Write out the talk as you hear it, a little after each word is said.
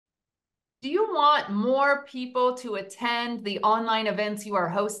Do you want more people to attend the online events you are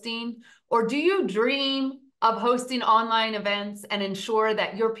hosting, or do you dream of hosting online events and ensure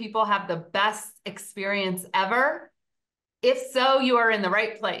that your people have the best experience ever? If so, you are in the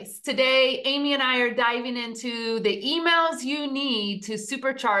right place. Today, Amy and I are diving into the emails you need to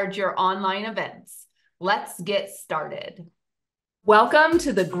supercharge your online events. Let's get started. Welcome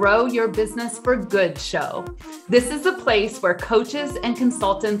to the Grow Your Business for Good show. This is a place where coaches and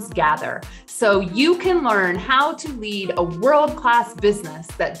consultants gather so you can learn how to lead a world-class business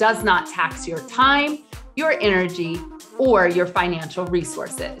that does not tax your time, your energy, or your financial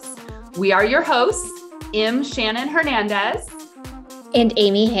resources. We are your hosts, M. Shannon Hernandez and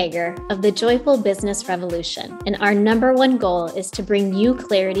Amy Hager of the Joyful Business Revolution. And our number one goal is to bring you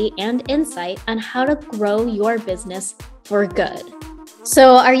clarity and insight on how to grow your business for good.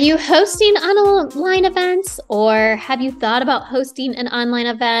 So are you hosting online events, or have you thought about hosting an online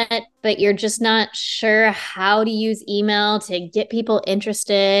event, but you're just not sure how to use email to get people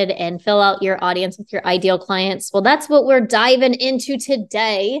interested and fill out your audience with your ideal clients? Well, that's what we're diving into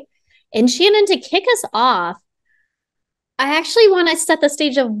today. And Shannon, to kick us off, I actually want to set the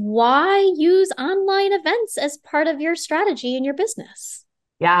stage of why use online events as part of your strategy in your business.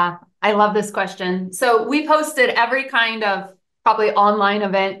 Yeah, I love this question. So we've hosted every kind of probably online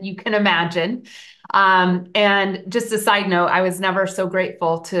event you can imagine. And just a side note, I was never so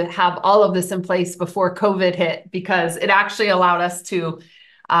grateful to have all of this in place before COVID hit, because it actually allowed us to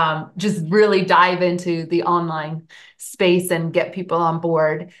just really dive into the online space and get people on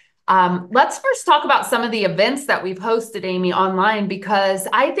board. Let's first talk about some of the events that we've hosted, Amy, online, because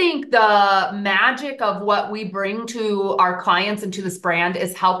I think the magic of what we bring to our clients and to this brand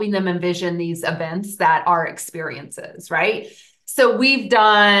is helping them envision these events that are experiences, right? So we've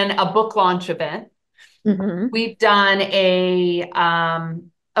done a book launch event. Mm-hmm. We've done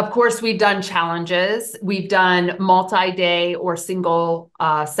of course, we've done challenges. We've done multi-day or single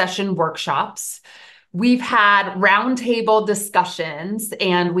session workshops. We've had roundtable discussions,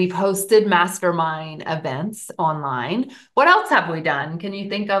 and we've hosted mastermind events online. What else have we done? Can you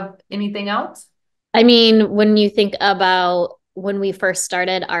think of anything else? I mean, when you think about when we first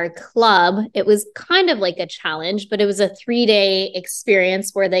started our club, it was kind of like a challenge, but it was a 3-day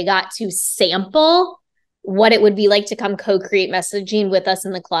experience where they got to sample what it would be like to come co-create messaging with us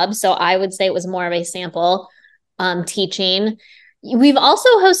in the club. So I would say it was more of a sample teaching. We've also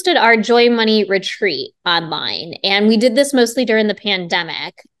hosted our Joy Money retreat online, and we did this mostly during the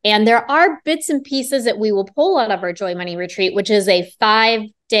pandemic. And there are bits and pieces that we will pull out of our Joy Money retreat, which is a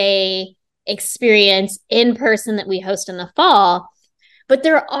 5-day experience in person that we host in the fall. But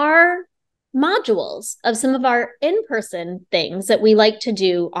there are modules of some of our in-person things that we like to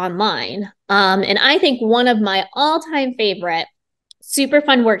do online. And I think one of my all-time favorite super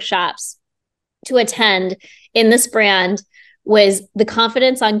fun workshops to attend in this brand was the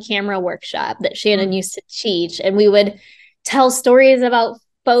Confidence on Camera workshop that Shannon used to teach. And we would tell stories about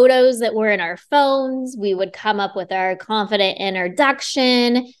photos that were in our phones. We would come up with our confident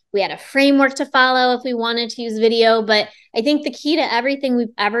introduction. We had a framework to follow if we wanted to use video. But I think the key to everything we've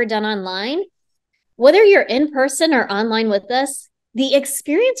ever done online, whether you're in person or online with us, the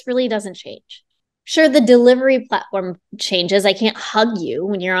experience really doesn't change. Sure, the delivery platform changes. I can't hug you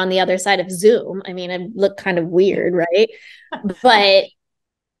when you're on the other side of Zoom. I mean, I look kind of weird, right? But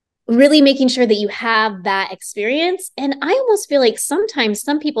really making sure that you have that experience. And I almost feel like sometimes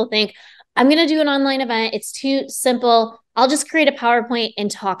some people think, I'm going to do an online event. It's too simple. I'll just create a PowerPoint and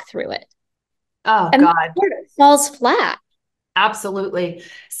talk through it. Oh, and God. It falls flat. Absolutely.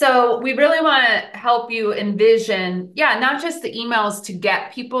 So we really want to help you envision, not just the emails to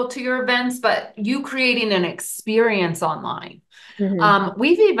get people to your events, but you creating an experience online. Mm-hmm.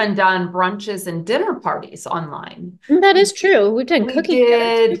 We've even done brunches and dinner parties online. That is true. We've done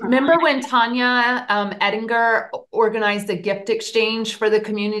cooking. Remember when Tanya Ettinger organized a gift exchange for the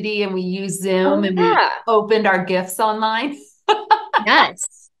community, and we used Zoom and we opened our gifts online?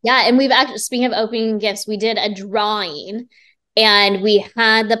 Yes. Yeah. And we've actually, speaking of opening gifts, we did a drawing, and we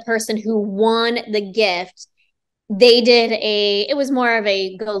had the person who won the gift. It was more of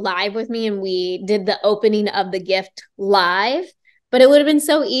a go live with me, and we did the opening of the gift live. But it would have been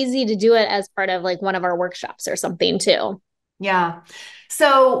so easy to do it as part of like one of our workshops or something too. Yeah.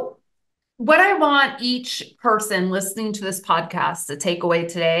 So what I want each person listening to this podcast to take away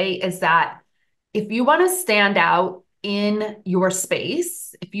today is that if you want to stand out in your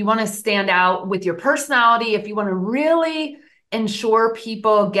space, if you want to stand out with your personality, if you want to really ensure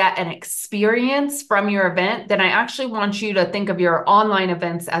people get an experience from your event, then I actually want you to think of your online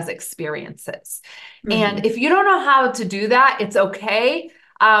events as experiences. Mm-hmm. And if you don't know how to do that, it's okay.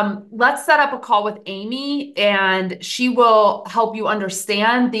 let's set up a call with Amy and she will help you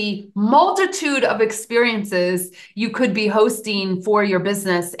understand the multitude of experiences you could be hosting for your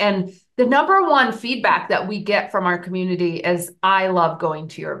business. And the number one feedback that we get from our community is, I love going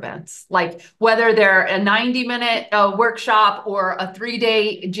to your events. Like whether they're a 90-minute workshop or a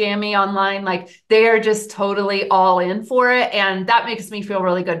 3-day jammy online, like they are just totally all in for it. And that makes me feel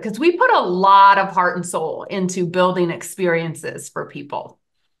really good because we put a lot of heart and soul into building experiences for people.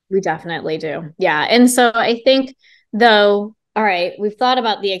 We definitely do. Yeah. And so I think, though, all right, we've thought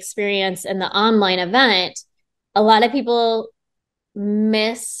about the experience and the online event. A lot of people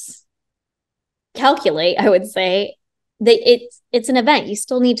miscalculate, I would say, that it's an event. You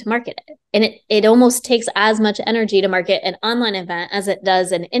still need to market it. And it almost takes as much energy to market an online event as it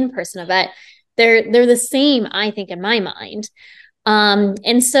does an in-person event. They're the same, I think, in my mind.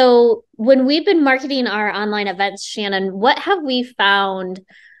 And so when we've been marketing our online events, Shannon, what have we found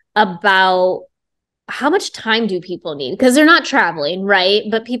about how much time do people need? Because they're not traveling, right?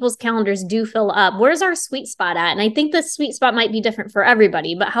 But people's calendars do fill up. Where's our sweet spot at? And I think the sweet spot might be different for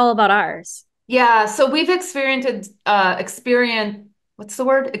everybody, but how about ours? Yeah, so we've what's the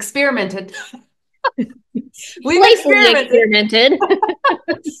word? Experimented. We've Playfully experimented. experimented.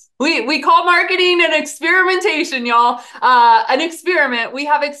 We call marketing an experimentation, y'all. An experiment. We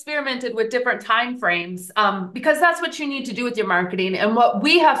have experimented with different time frames because that's what you need to do with your marketing. And what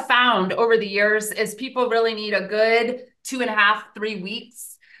we have found over the years is people really need a good 2.5, 3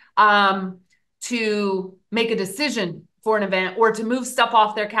 weeks to make a decision for an event or to move stuff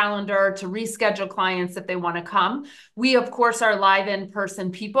off their calendar, to reschedule clients if they want to come. We, of course, are live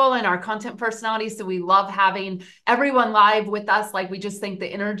in-person people and our content personalities. So we love having everyone live with us. Like we just think the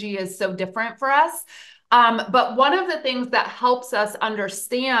energy is so different for us. But one of the things that helps us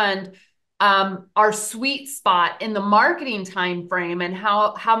understand our sweet spot in the marketing time frame and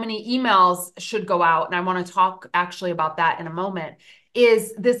how many emails should go out, and I want to talk actually about that in a moment,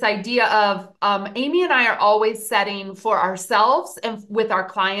 is this idea of Amy and I are always setting for ourselves and with our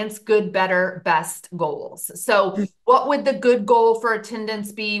clients good, better, best goals. So what would the good goal for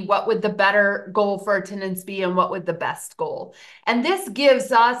attendance be? What would the better goal for attendance be? And what would the best goal? And this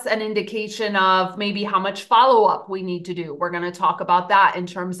gives us an indication of maybe how much follow-up we need to do. We're going to talk about that in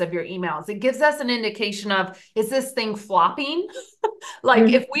terms of your emails. It gives us an indication of, is this thing flopping?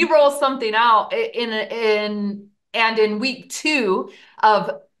 Like if we roll something out in week 2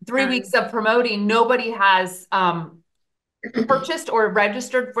 of 3 weeks of promoting, nobody has purchased or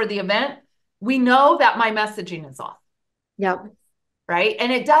registered for the event, we know that my messaging is off. Yep. Right.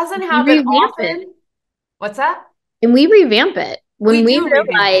 And it doesn't happen often. What's that? And we revamp it. When we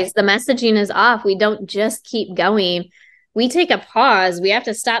realize it. the messaging is off, we don't just keep going. We take a pause. We have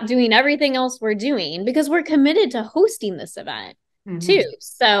to stop doing everything else we're doing because we're committed to hosting this event too.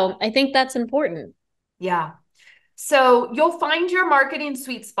 So I think that's important. Yeah. So you'll find your marketing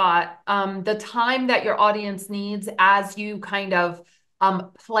sweet spot, the time that your audience needs as you kind of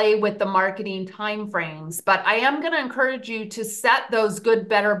play with the marketing timeframes. But I am going to encourage you to set those good,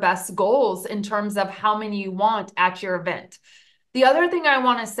 better, best goals in terms of how many you want at your event. The other thing I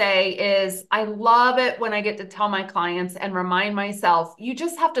want to say is I love it when I get to tell my clients and remind myself, you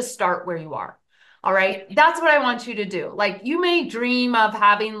just have to start where you are. All right. That's what I want you to do. Like you may dream of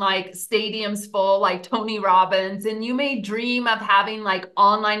having like stadiums full like Tony Robbins, and you may dream of having like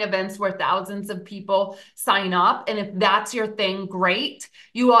online events where thousands of people sign up. And if that's your thing, great.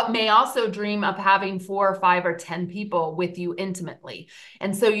 You may also dream of having 4 or 5 or 10 people with you intimately.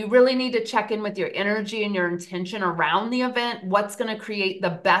 And so you really need to check in with your energy and your intention around the event. What's going to create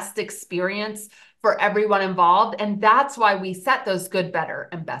the best experience for everyone involved? And that's why we set those good, better,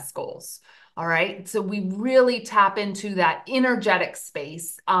 and best goals. All right. So we really tap into that energetic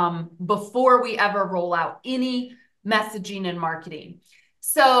space before we ever roll out any messaging and marketing.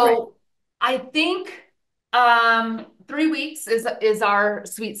 So I think 3 weeks is our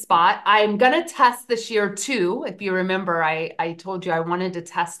sweet spot. I'm going to test this year too. If you remember, I told you I wanted to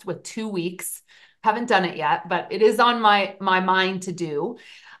test with 2 weeks. Haven't done it yet, but it is on my mind to do.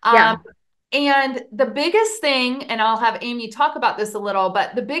 Yeah. And the biggest thing, and I'll have Amy talk about this a little,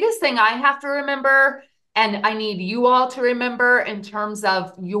 but the biggest thing I have to remember, and I need you all to remember in terms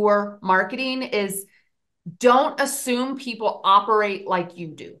of your marketing, is don't assume people operate like you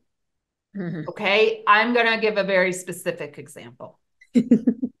do. Okay. I'm going to give a very specific example.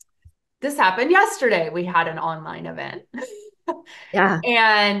 This happened yesterday. We had an online event. Yeah.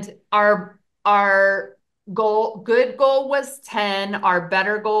 And our good goal was 10, our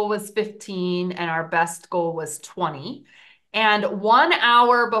better goal was 15, and our best goal was 20. And 1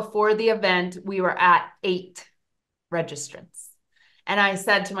 hour before the event, we were at 8 registrants. And I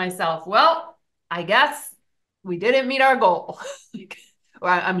said to myself, well, I guess we didn't meet our goal.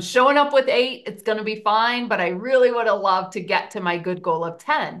 I'm showing up with 8. It's going to be fine, but I really would have loved to get to my good goal of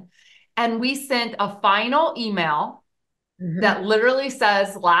 10. And we sent a final email that literally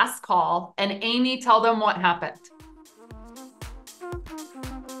says last call. And Amy, tell them what happened.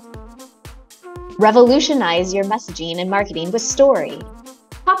 Revolutionize your messaging and marketing with story.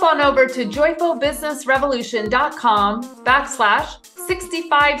 Hop on over to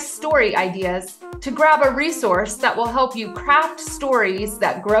joyfulbusinessrevolution.com/65 story ideas to grab a resource that will help you craft stories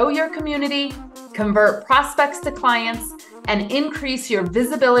that grow your community, convert prospects to clients, and increase your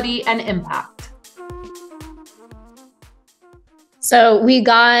visibility and impact. So we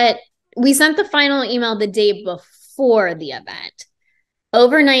sent the final email the day before the event.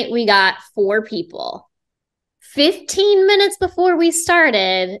 Overnight, we got 4 people. 15 minutes before we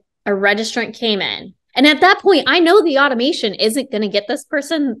started, a registrant came in. And at that point, I know the automation isn't going to get this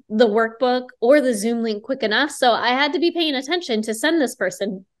person the workbook or the Zoom link quick enough. So I had to be paying attention to send this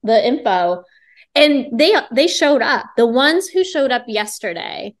person the info. And they showed up. The ones who showed up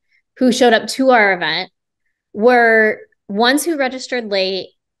yesterday, who showed up to our event, were ones who registered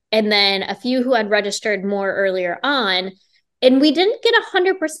late, and then a few who had registered more earlier on. And we didn't get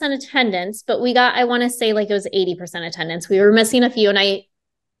 100% attendance, but we got, I want to say like it was 80% attendance. We were missing a few. And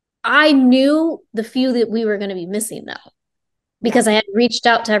I knew the few that we were going to be missing though, because I had reached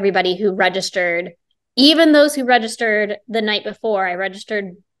out to everybody who registered, even those who registered the night before. I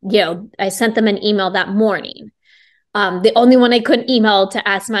registered, I sent them an email that morning. The only one I couldn't email to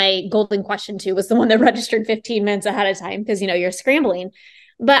ask my golden question to was the one that registered 15 minutes ahead of time, because, you're scrambling.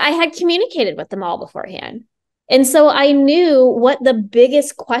 But I had communicated with them all beforehand. And so I knew what the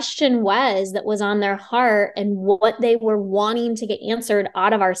biggest question was that was on their heart and what they were wanting to get answered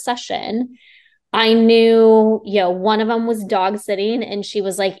out of our session. I knew, one of them was dog sitting, and she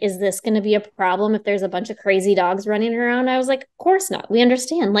was like, is this going to be a problem if there's a bunch of crazy dogs running around? I was like, of course not. We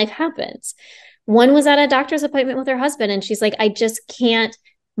understand. Life happens. One was at a doctor's appointment with her husband, and she's like, I just can't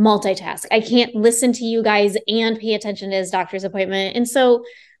multitask. I can't listen to you guys and pay attention to his doctor's appointment. And so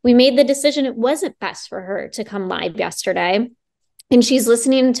we made the decision it wasn't best for her to come live yesterday, and she's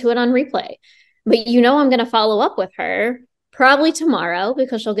listening to it on replay. But I'm going to follow up with her probably tomorrow,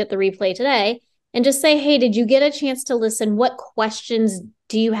 because she'll get the replay today, and just say, hey, did you get a chance to listen? What questions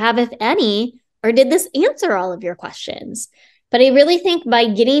do you have, if any, or did this answer all of your questions? But I really think by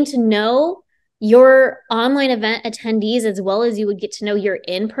getting to know your online event attendees as well as you would get to know your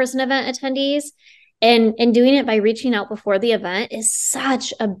in-person event attendees, and doing it by reaching out before the event is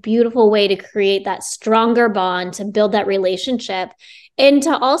such a beautiful way to create that stronger bond, to build that relationship, and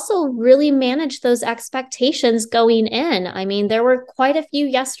to also really manage those expectations going in. I mean, there were quite a few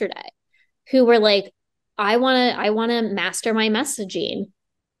yesterday who were like, I want to master my messaging.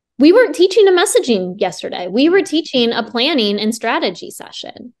 We weren't teaching a messaging yesterday. We were teaching a planning and strategy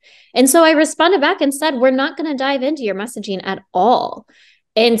session. And so I responded back and said, we're not going to dive into your messaging at all.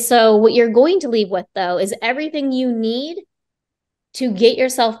 And so what you're going to leave with, though, is everything you need to get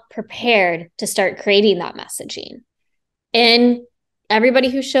yourself prepared to start creating that messaging. And everybody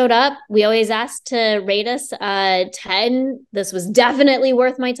who showed up, we always asked to rate us 10. This was definitely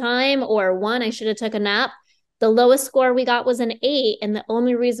worth my time, or 1, I should have took a nap. The lowest score we got was an 8. And the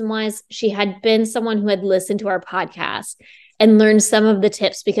only reason was she had been someone who had listened to our podcast and learned some of the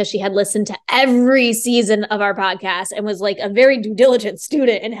tips, because she had listened to every season of our podcast and was like a very due diligent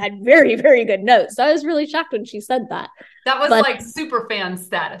student and had very, very good notes. So I was really shocked when she said that. That was like super fan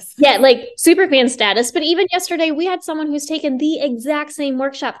status. Yeah, like super fan status. But even yesterday, we had someone who's taken the exact same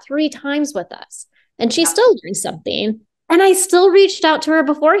workshop 3 times with us, and she still learned something. And I still reached out to her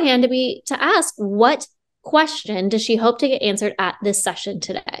beforehand to ask, what question does she hope to get answered at this session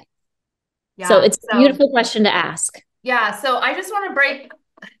today? Yeah, so it's a beautiful question to ask. Yeah. So I just want to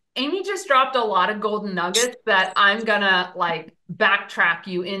Amy just dropped a lot of golden nuggets that I'm going to backtrack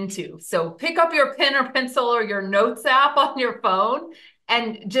you into. So pick up your pen or pencil or your notes app on your phone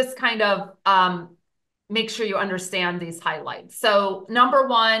and just kind of make sure you understand these highlights. So number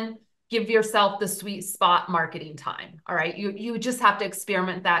 1, give yourself the sweet spot marketing time. All right. You just have to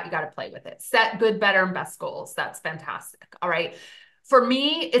experiment that. You got to play with it. Set good, better, and best goals. That's fantastic. All right. For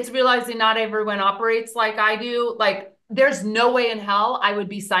me, it's realizing not everyone operates like I do. There's no way in hell I would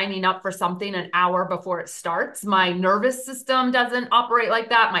be signing up for something an hour before it starts. My nervous system doesn't operate like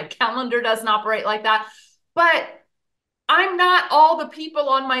that. My calendar doesn't operate like that. But I'm not all the people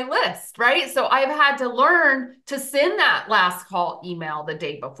on my list, right? So I've had to learn to send that last call email the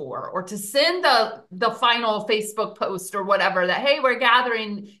day before, or to send the final Facebook post or whatever, that, hey, we're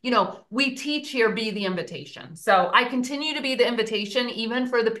gathering, we teach here, be the invitation. So I continue to be the invitation, even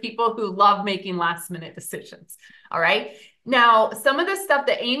for the people who love making last minute decisions. All right. Now, some of the stuff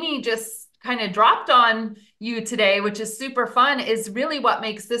that Amy just kind of dropped on you today, which is super fun, is really what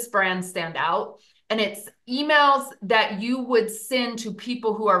makes this brand stand out. And it's emails that you would send to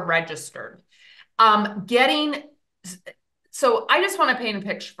people who are registered. So I just want to paint a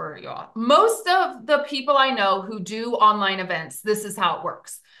picture for y'all. Most of the people I know who do online events, this is how it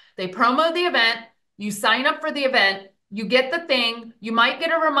works. They promo the event, you sign up for the event, you get the thing, you might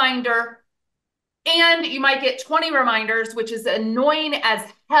get a reminder, and you might get 20 reminders, which is annoying as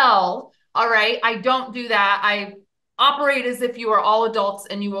hell. All right. I don't do that. I operate as if you are all adults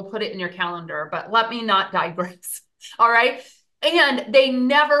and you will put it in your calendar, but let me not digress. All right. And they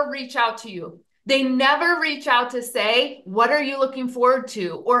never reach out to you. They never reach out to say, what are you looking forward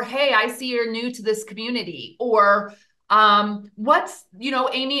to? Or, hey, I see you're new to this community. Or,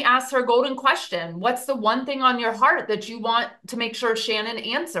 Amy asked her golden question. What's the one thing on your heart that you want to make sure Shannon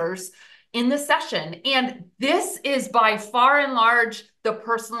answers in the session? And this is by far and large the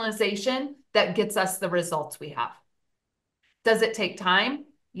personalization that gets us the results we have. Does it take time?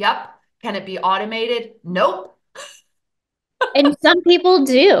 Yep. Can it be automated? Nope. And some people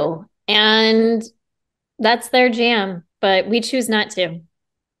do, and that's their jam, but we choose not to.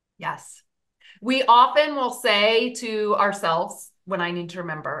 Yes. We often will say to ourselves, when I need to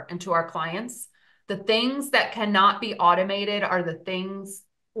remember, and to our clients, the things that cannot be automated are the things,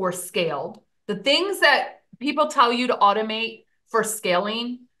 or scaled. The things that people tell you to automate for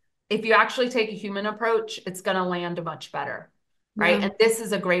scaling, if you actually take a human approach, it's going to land much better. Right. Yeah. And this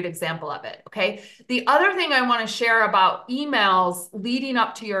is a great example of it. Okay. The other thing I want to share about emails leading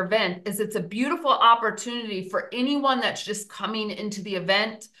up to your event is it's a beautiful opportunity for anyone that's just coming into the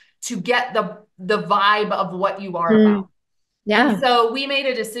event to get the vibe of what you are about. Yeah. And so we made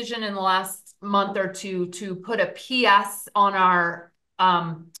a decision in the last month or two to put a PS on our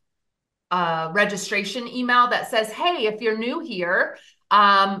registration email that says, hey, if you're new here,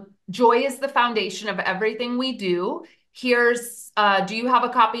 joy is the foundation of everything we do. Here's, do you have a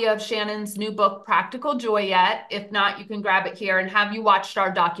copy of Shannon's new book, Practical Joy, yet? If not, you can grab it here. And have you watched our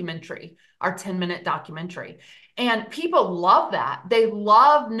documentary, our 10-minute documentary? And people love that. They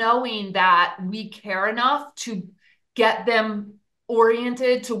love knowing that we care enough to get them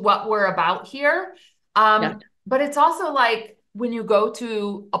oriented to what we're about here. Yeah. But it's also like when you go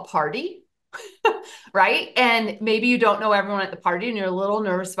to a party, right? And maybe you don't know everyone at the party and you're a little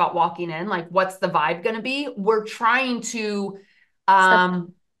nervous about walking in, like, what's the vibe going to be? We're trying to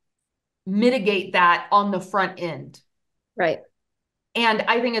mitigate that on the front end. Right. And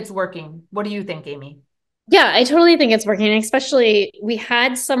I think it's working. What do you think, Amy? Yeah, I totally think it's working. Especially, we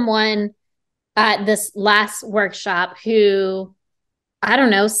had someone at this last workshop who, I don't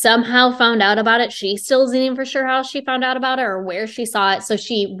know, somehow found out about it. She still isn't even for sure how she found out about it or where she saw it. So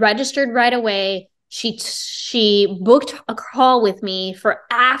she registered right away. She booked a call with me for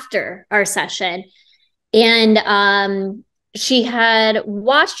after our session. And she had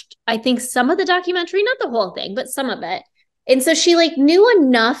watched, I think, some of the documentary, not the whole thing, but some of it. And so she like knew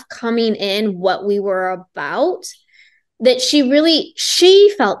enough coming in what we were about that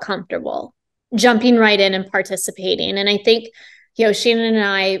she felt comfortable jumping right in and participating. And I think, Shannon and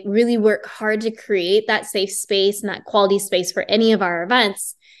I really work hard to create that safe space and that quality space for any of our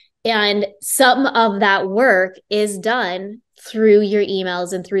events. And some of that work is done through your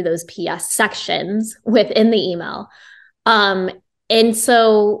emails and through those PS sections within the email. And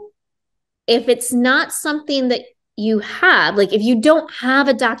so if it's not something that you have, like if you don't have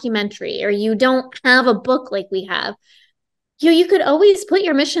a documentary or you don't have a book like we have, you could always put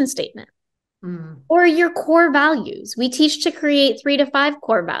your mission statement or your core values. We teach to create 3 to 5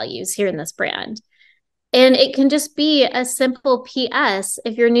 core values here in this brand. And it can just be a simple PS.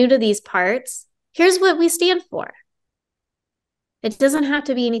 If you're new to these parts, here's what we stand for. It doesn't have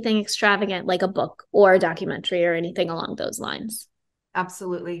to be anything extravagant like a book or a documentary or anything along those lines.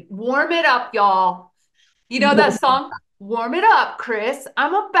 Absolutely. Warm it up, y'all. You know that song? Warm it up, Chris.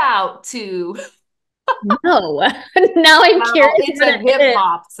 I'm about to. No. Now I'm curious. It's a hip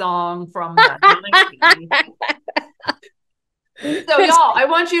hop song from the 90s. So y'all, I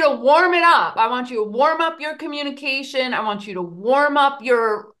want you to warm it up. I want you to warm up your communication. I want you to warm up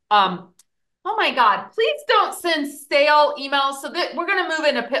your oh my God, please don't send stale emails. So that we're going to move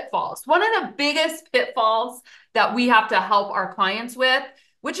into pitfalls. One of the biggest pitfalls that we have to help our clients with,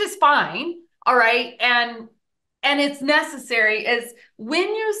 which is fine. All right. And and it's necessary, is when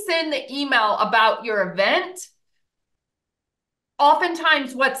you send the email about your event,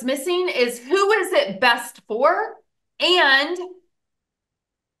 oftentimes what's missing is who is it best for and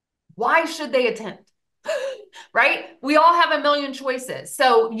why should they attend? Right? We all have a million choices.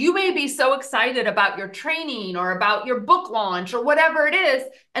 So you may be so excited about your training or about your book launch or whatever it is,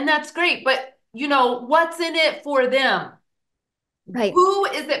 and that's great. But you know, what's in it for them? Right. Who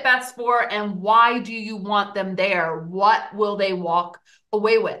is it best for, and why do you want them there? What will they walk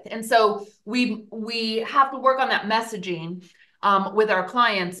away with? And so we have to work on that messaging with our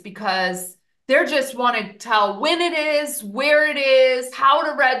clients, because they're just want to tell when it is, where it is, how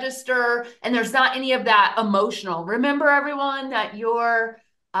to register, and there's not any of that emotional. Remember, everyone, that your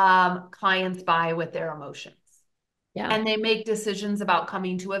clients buy with their emotions. Yeah. And they make decisions about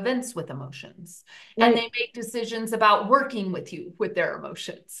coming to events with emotions. Right. And they make decisions about working with you with their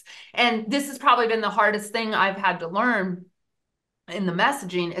emotions. And this has probably been the hardest thing I've had to learn in the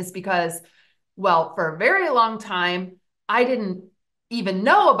messaging, is because, well, for a very long time, I didn't even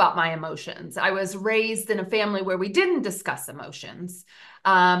know about my emotions. I was raised in a family where we didn't discuss emotions.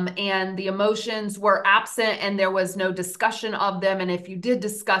 And the emotions were absent and there was no discussion of them. And if you did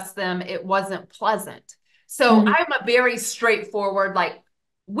discuss them, it wasn't pleasant. So I'm a very straightforward, like,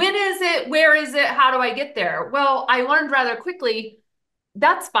 when is it? Where is it? How do I get there? Well, I learned rather quickly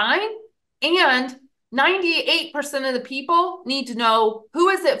that's fine. And 98% of the people need to know who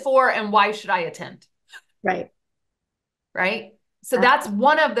is it for and why should I attend? Right. Right. So that's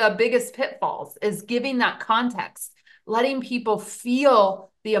one of the biggest pitfalls, is giving that context, letting people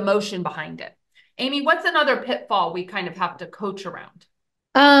feel the emotion behind it. Amy, what's another pitfall we kind of have to coach around?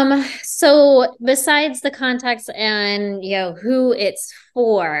 So besides the context and, you know, who it's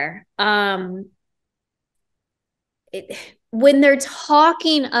for, when they're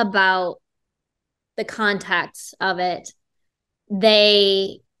talking about the context of it,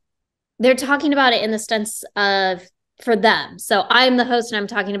 they're talking about it in the sense of for them. So I'm the host and I'm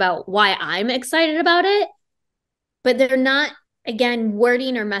talking about why I'm excited about it, but they're not, again,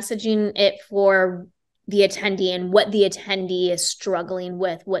 wording or messaging it for the attendee and what the attendee is struggling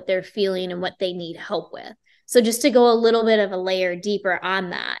with, what they're feeling and what they need help with. So just to go a little bit of a layer deeper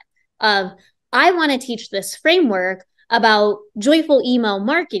on that, I want to teach this framework about joyful email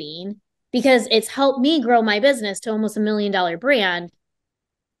marketing because it's helped me grow my business to almost $1 million brand.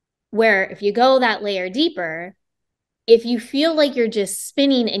 Where if you go that layer deeper, if you feel like you're just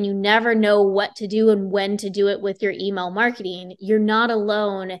spinning and you never know what to do and when to do it with your email marketing, you're not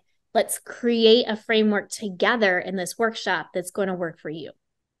alone. Let's create a framework together in this workshop that's going to work for you.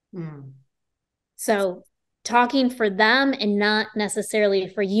 So talking for them and not necessarily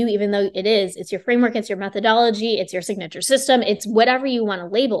for you, even though it's your framework, it's your methodology, it's your signature system, it's whatever you want to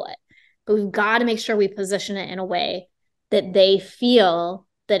label it. But we've got to make sure we position it in a way that they feel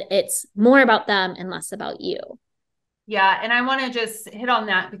that it's more about them and less about you. Yeah. And I want to just hit on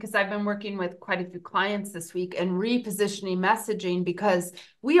that because I've been working with quite a few clients this week and repositioning messaging, because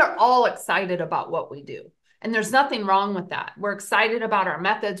we are all excited about what we do. And there's nothing wrong with that. We're excited about our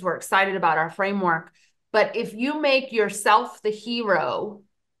methods. We're excited about our framework. But if you make yourself the hero,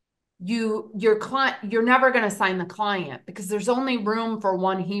 your client, you're never going to sign the client, because there's only room for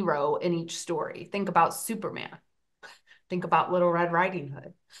one hero in each story. Think about Superman. Think about Little Red Riding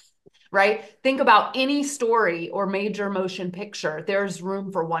Hood. Right? Think about any story or major motion picture. There's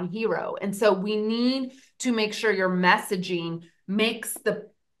room for one hero. And so we need to make sure your messaging makes the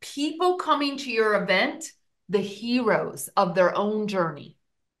people coming to your event the heroes of their own journey.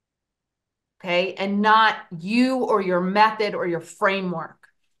 Okay. And not you or your method or your framework.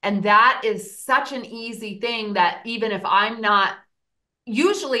 And that is such an easy thing that even if I'm not,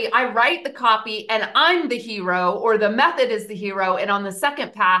 usually I write the copy and I'm the hero, or the method is the hero. And on the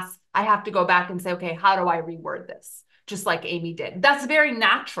second pass, I have to go back and say, okay, how do I reword this? Just like Amy did. That's very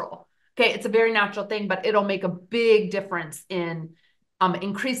natural. Okay. It's a very natural thing, but it'll make a big difference in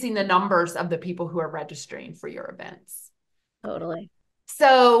increasing the numbers of the people who are registering for your events. Totally.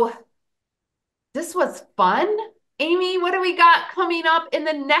 So this was fun. Amy, what do we got coming up in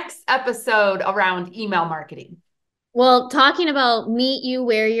the next episode around email marketing? Well, talking about meet you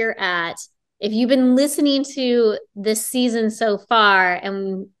where you're at, if you've been listening to this season so far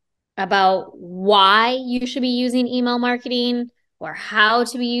and about why you should be using email marketing or how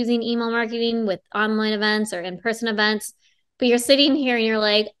to be using email marketing with online events or in-person events, but you're sitting here and you're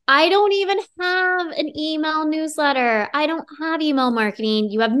like, I don't even have an email newsletter. I don't have email marketing.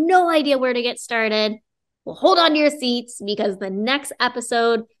 You have no idea where to get started. Well, hold on to your seats because the next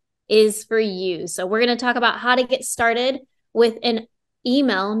episode is for you. So we're going to talk about how to get started with an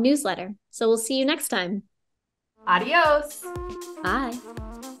email newsletter. So we'll see you next time. Adios. Bye.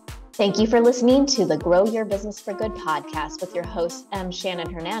 Thank you for listening to the Grow Your Business for Good podcast with your hosts, M.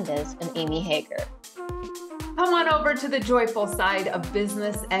 Shannon Hernandez and Amy Hager. Come on over to the joyful side of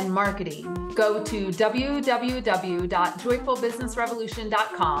business and marketing. Go to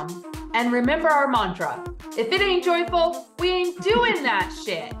www.joyfulbusinessrevolution.com and remember our mantra. If it ain't joyful, we ain't doing that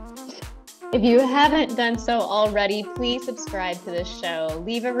shit. If you haven't done so already, please subscribe to this show,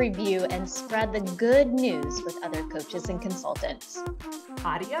 leave a review, and spread the good news with other coaches and consultants.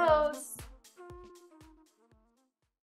 Adios.